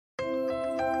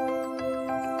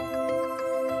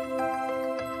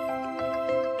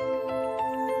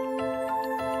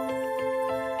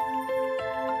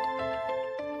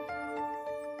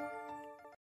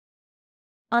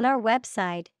On our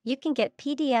website, you can get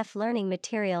PDF learning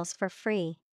materials for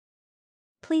free.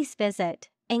 Please visit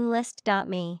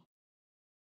englist.me.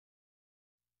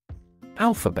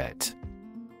 Alphabet.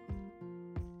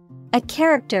 A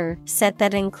character set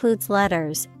that includes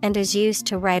letters and is used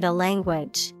to write a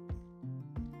language.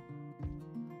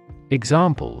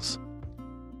 Examples: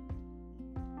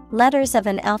 Letters of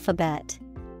an alphabet.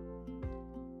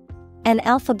 An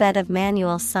alphabet of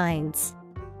manual signs.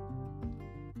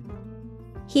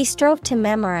 He strove to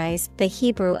memorize the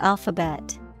Hebrew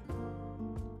alphabet.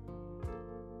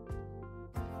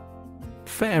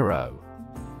 Pharaoh.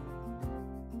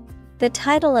 The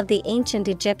title of the ancient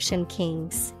Egyptian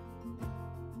kings.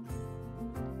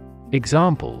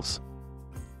 Examples: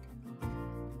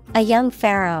 A young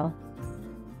pharaoh.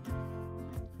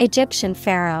 Egyptian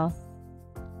pharaoh.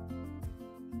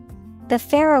 The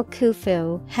pharaoh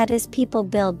Khufu had his people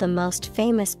build the most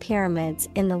famous pyramids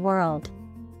in the world.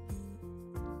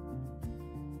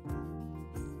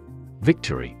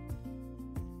 Victory.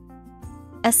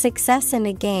 A success in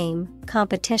a game,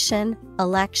 competition,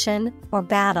 election, or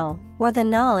battle, or the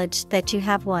knowledge that you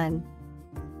have won.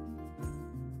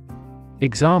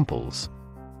 Examples: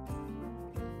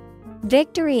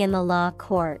 Victory in the law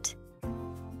court.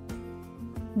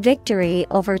 Victory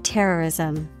over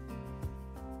terrorism.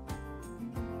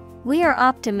 We are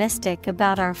optimistic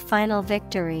about our final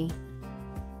victory.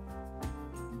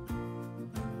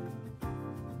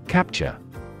 Capture.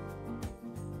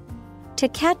 To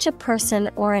catch a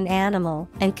person or an animal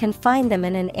and confine them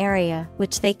in an area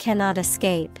which they cannot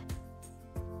escape.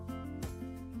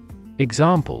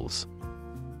 Examples: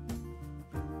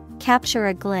 Capture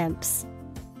a glimpse.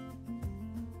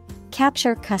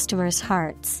 Capture customers'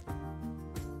 hearts.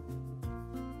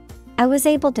 I was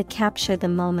able to capture the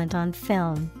moment on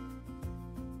film.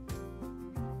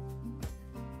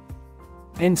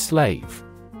 Enslave.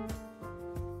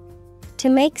 To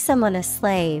make someone a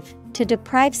slave, to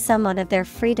deprive someone of their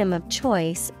freedom of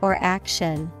choice or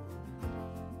action.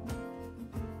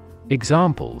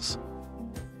 Examples: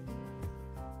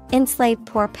 Enslave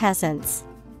poor peasants.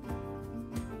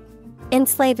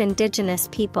 Enslave indigenous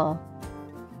people.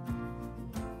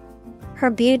 Her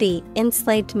beauty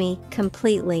enslaved me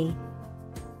completely.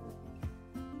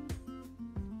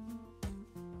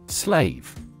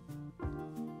 Slave.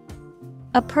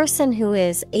 A person who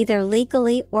is either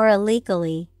legally or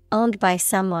illegally owned by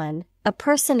someone, a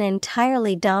person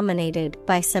entirely dominated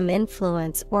by some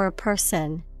influence or a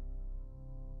person.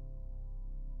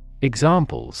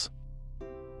 Examples: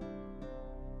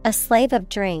 A slave of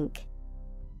drink.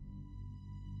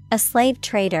 A slave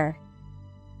trader.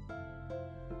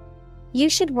 You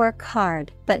should work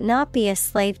hard but not be a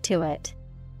slave to it.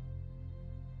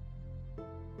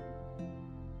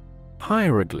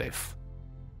 Hieroglyph.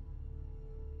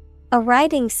 A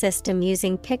writing system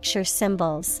using picture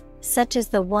symbols, such as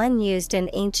the one used in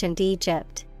ancient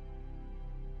Egypt.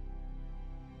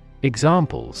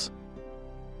 Examples: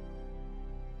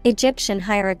 Egyptian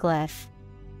hieroglyph.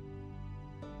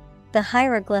 The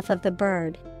hieroglyph of the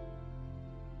bird.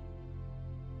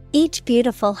 Each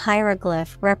beautiful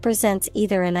hieroglyph represents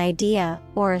either an idea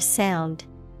or a sound.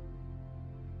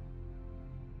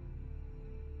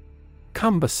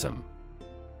 Cumbersome.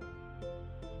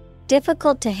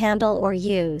 Difficult to handle or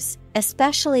use,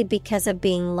 especially because of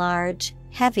being large,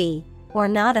 heavy, or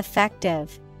not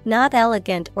effective, not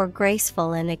elegant or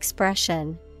graceful in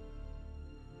expression.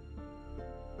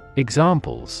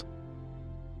 Examples: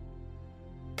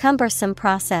 Cumbersome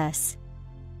process.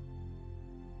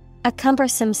 A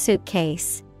cumbersome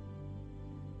suitcase.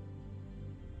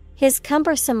 His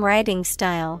cumbersome writing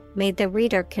style made the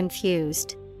reader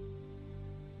confused.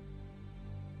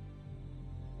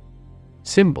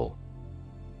 Symbol.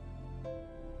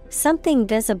 Something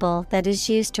visible that is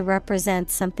used to represent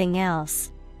something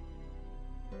else.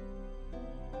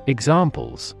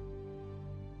 Examples: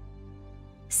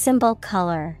 Symbol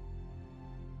color.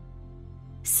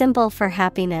 Symbol for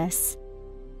happiness.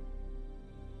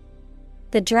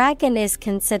 The dragon is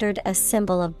considered a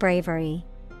symbol of bravery.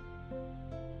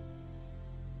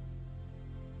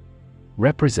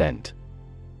 Represent.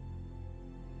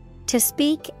 To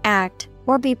speak, act,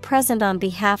 or be present on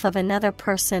behalf of another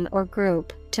person or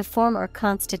group, to form or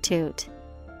constitute.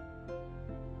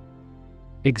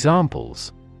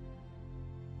 Examples: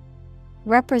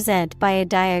 Represent by a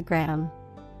diagram.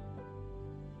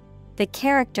 The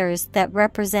characters that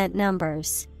represent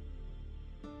numbers.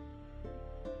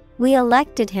 We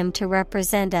elected him to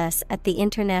represent us at the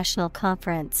international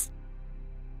conference.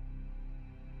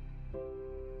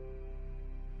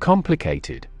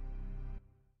 Complicated.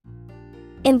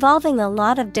 Involving a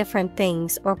lot of different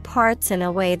things or parts in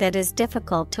a way that is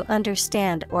difficult to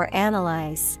understand or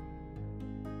analyze.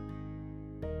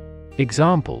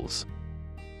 Examples: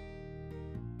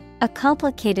 a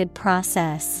complicated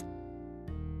process.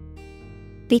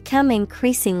 Become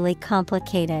increasingly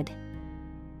complicated.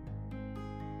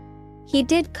 He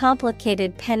did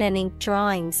complicated pen and ink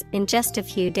drawings in just a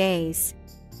few days.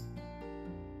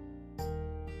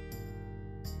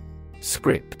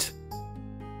 Script: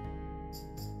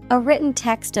 a written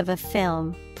text of a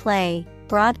film, play,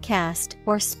 broadcast,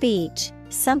 or speech,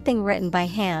 something written by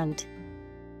hand.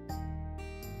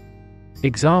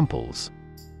 Examples: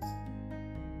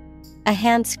 a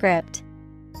hand script.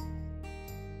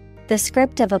 The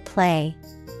script of a play.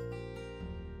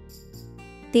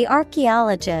 The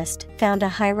archaeologist found a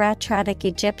hieratic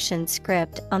Egyptian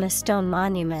script on a stone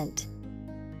monument.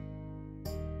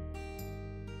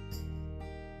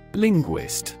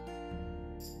 Linguist: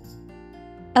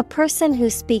 a person who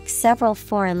speaks several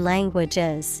foreign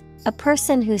languages, a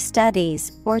person who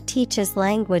studies or teaches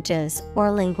languages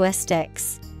or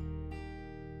linguistics.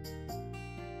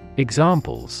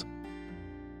 Examples: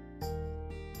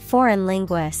 foreign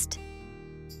linguist,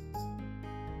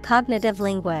 cognitive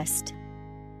linguist.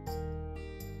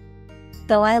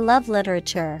 Though I love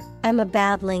literature, I'm a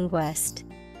bad linguist.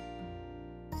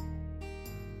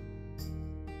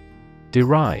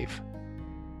 Derive: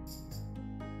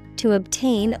 to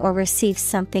obtain or receive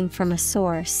something from a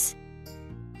source.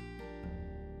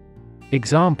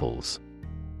 Examples: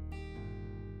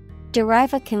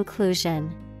 derive a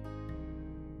conclusion.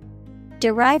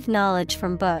 Derive knowledge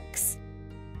from books.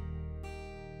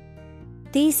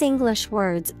 These English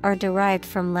words are derived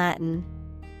from Latin.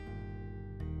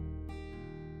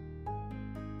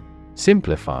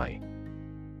 Simplify: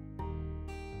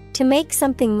 to make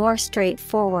something more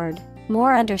straightforward,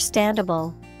 more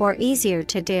understandable, or easier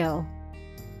to do.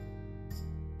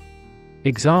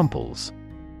 Examples: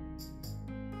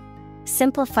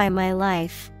 simplify my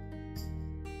life.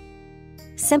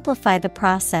 Simplify the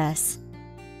process.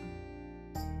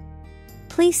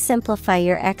 Please simplify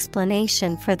your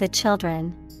explanation for the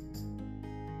children.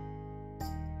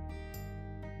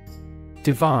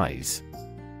 Devise: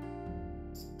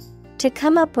 to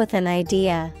come up with an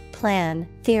idea, plan,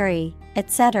 theory,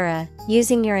 etc.,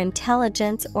 using your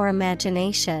intelligence or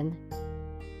imagination.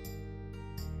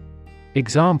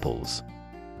 Examples: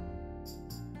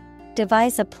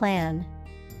 devise a plan.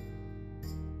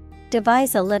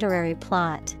 Devise a literary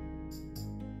plot.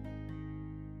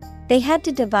 They had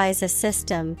to devise a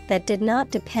system that did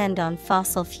not depend on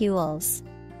fossil fuels.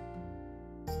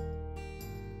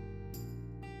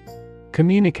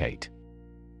 Communicate: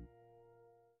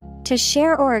 to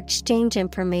share or exchange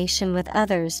information with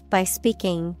others by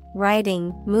speaking,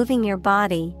 writing, moving your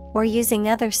body, or using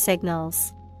other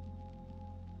signals.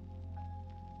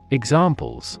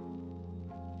 Examples: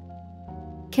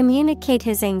 communicate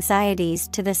his anxieties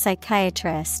to the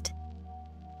psychiatrist.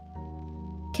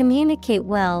 Communicate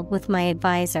well with my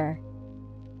advisor.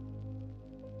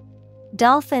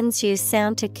 Dolphins use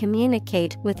sound to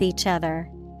communicate with each other.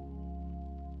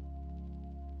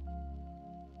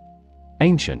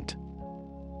 Ancient: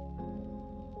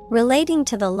 relating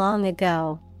to the long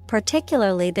ago,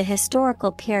 particularly the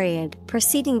historical period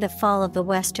preceding the fall of the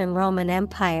Western Roman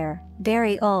Empire,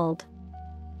 very old.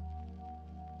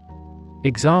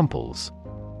 Examples: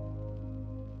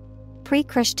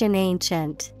 pre-Christian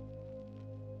ancient.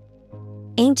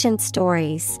 Ancient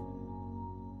stories.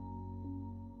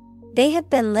 They have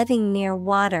been living near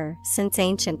water since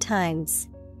ancient times.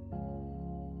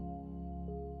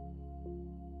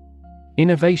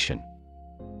 Innovation: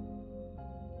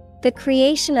 the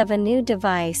creation of a new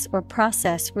device or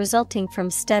process resulting from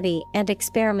study and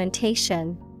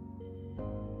experimentation.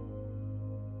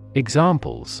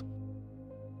 Examples: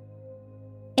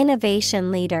 innovation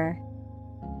leader.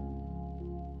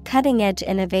 Cutting-edge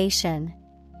innovation.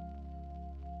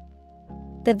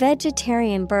 The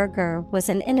vegetarian burger was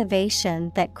an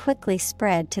innovation that quickly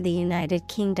spread to the United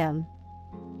Kingdom.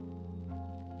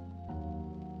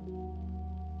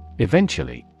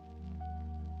 Eventually: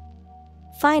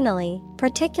 finally,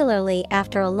 particularly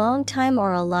after a long time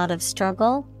or a lot of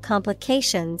struggle,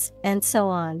 complications, and so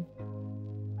on.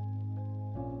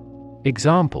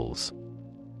 Examples: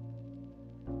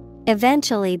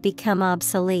 eventually become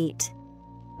obsolete.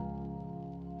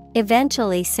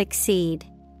 Eventually succeed.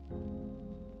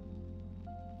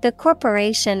 The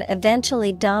corporation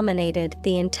eventually dominated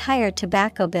the entire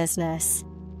tobacco business.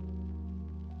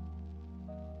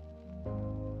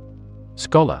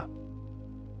 Scholar: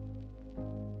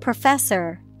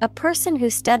 professor, a person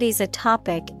who studies a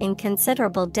topic in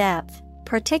considerable depth,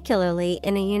 particularly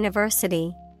in a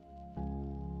university.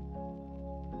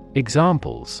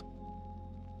 Examples: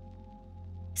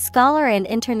 scholar in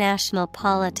international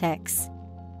politics.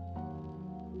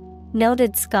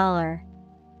 Noted scholar.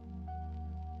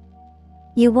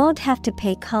 You won't have to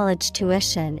pay college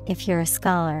tuition if you're a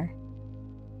scholar.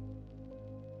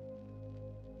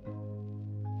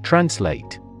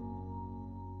 Translate.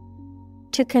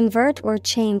 To convert or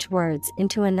change words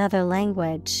into another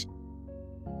language.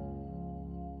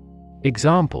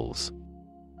 Examples: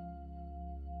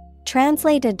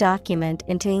 translate a document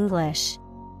into English.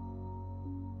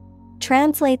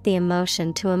 Translate the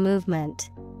emotion to a movement.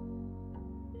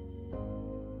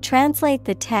 Translate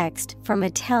the text from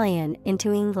Italian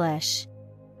into English.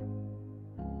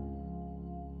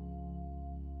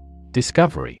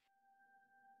 Discovery.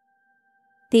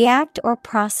 The act or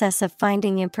process of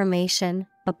finding information,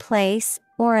 a place,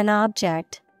 or an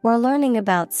object, or learning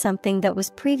about something that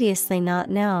was previously not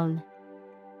known.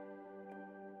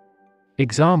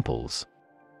 Examples: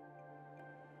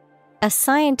 a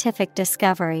scientific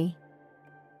discovery.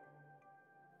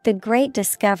 The great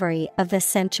discovery of the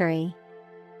century.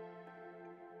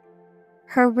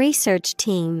 Her research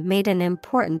team made an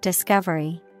important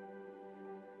discovery.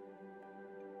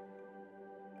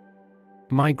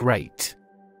 Migrate.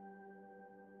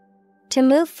 To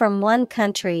move from one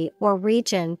country or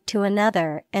region to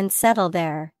another and settle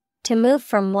there. To move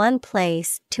from one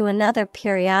place to another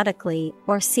periodically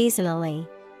or seasonally.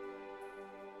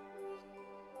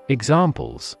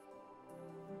 Examples: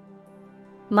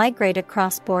 migrate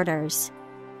across borders.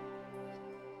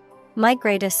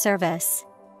 Migrate a service.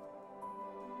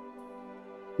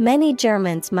 Many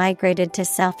Germans migrated to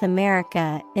South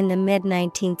America in the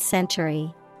mid-19th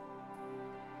century.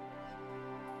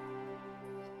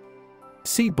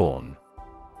 Seaborne.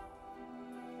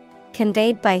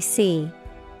 Conveyed by sea.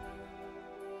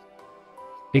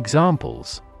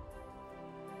 Examples: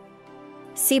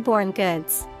 seaborne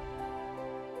goods.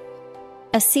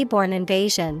 A seaborne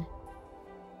invasion.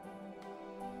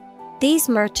 These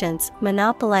merchants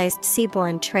monopolized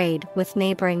seaborne trade with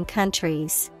neighboring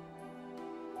countries.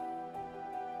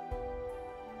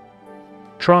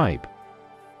 Tribe.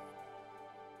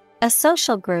 A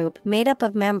social group made up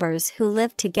of members who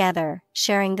live together,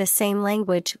 sharing the same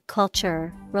language,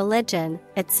 culture, religion,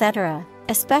 etc.,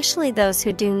 especially those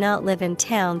who do not live in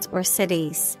towns or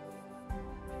cities.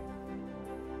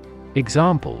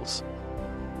 Examples: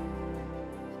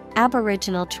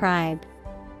 Aboriginal tribe.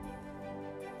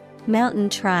 Mountain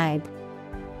tribe.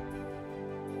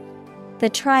 The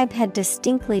tribe had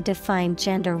distinctly defined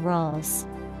gender roles.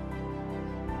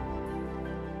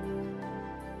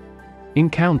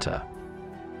 Encounter.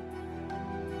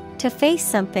 To face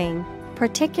something,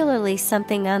 particularly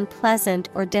something unpleasant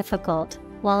or difficult,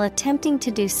 while attempting to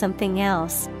do something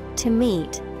else. To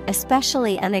meet,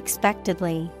 especially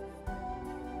unexpectedly.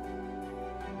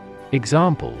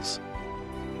 Examples: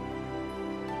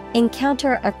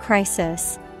 encounter a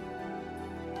crisis.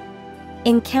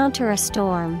 Encounter a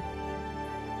storm.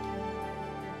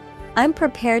 I'm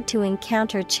prepared to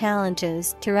encounter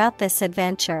challenges throughout this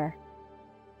adventure.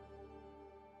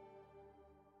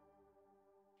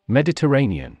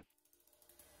 Mediterranean.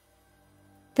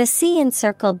 The sea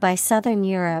encircled by southern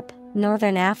Europe,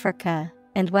 northern Africa,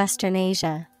 and western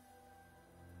Asia.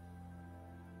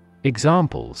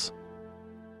 Examples: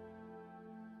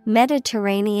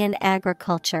 Mediterranean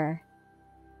agriculture.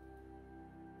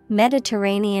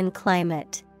 Mediterranean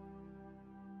climate.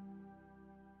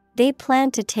 They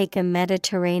plan to take a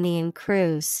Mediterranean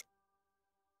cruise.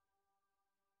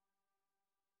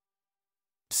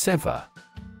 Sever.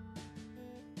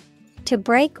 To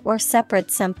break or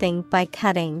separate something by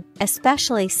cutting,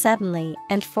 especially suddenly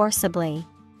and forcibly.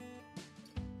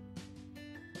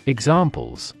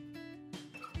 Examples: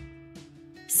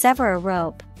 sever a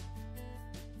rope.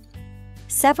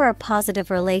 Sever a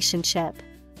positive relationship.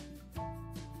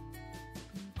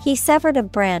 He severed a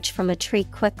branch from a tree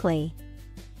quickly.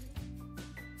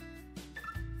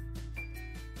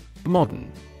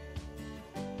 Modern.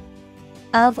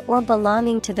 Of or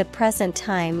belonging to the present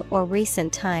time or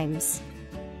recent times.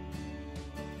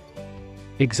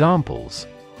 Examples: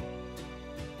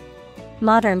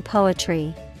 modern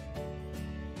poetry.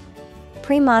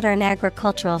 Pre-modern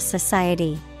agricultural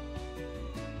society.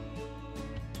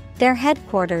 Their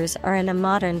headquarters are in a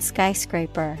modern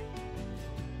skyscraper.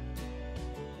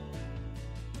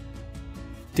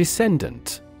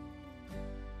 Descendant.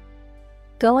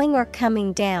 Going or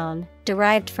coming down,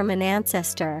 derived from an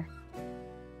ancestor.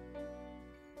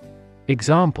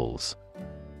 Examples: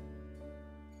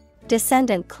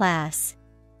 descendant class.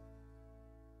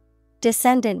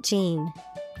 Descendant gene.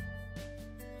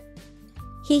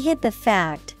 He hid the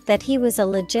fact that he was a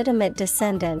legitimate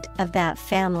descendant of that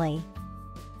family.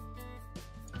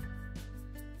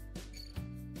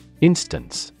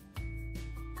 Instance.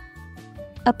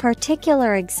 A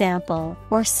particular example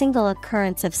or single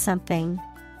occurrence of something.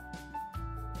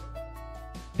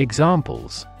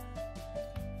 Examples.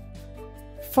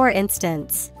 For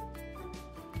instance.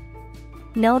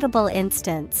 Notable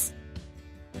instance.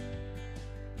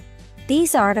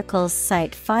 These articles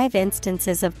cite 5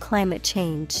 instances of climate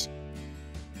change.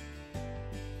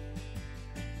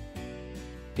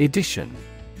 Edition.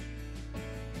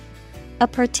 A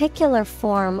particular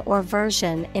form or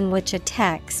version in which a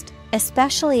text,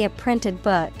 especially a printed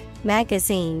book,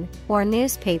 magazine, or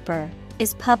newspaper,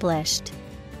 is published.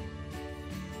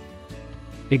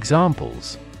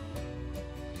 Examples.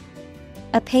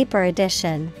 A paper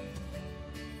edition.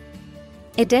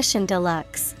 Edition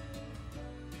deluxe.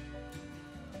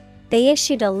 They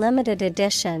issued a limited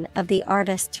edition of the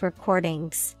artist's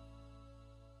recordings.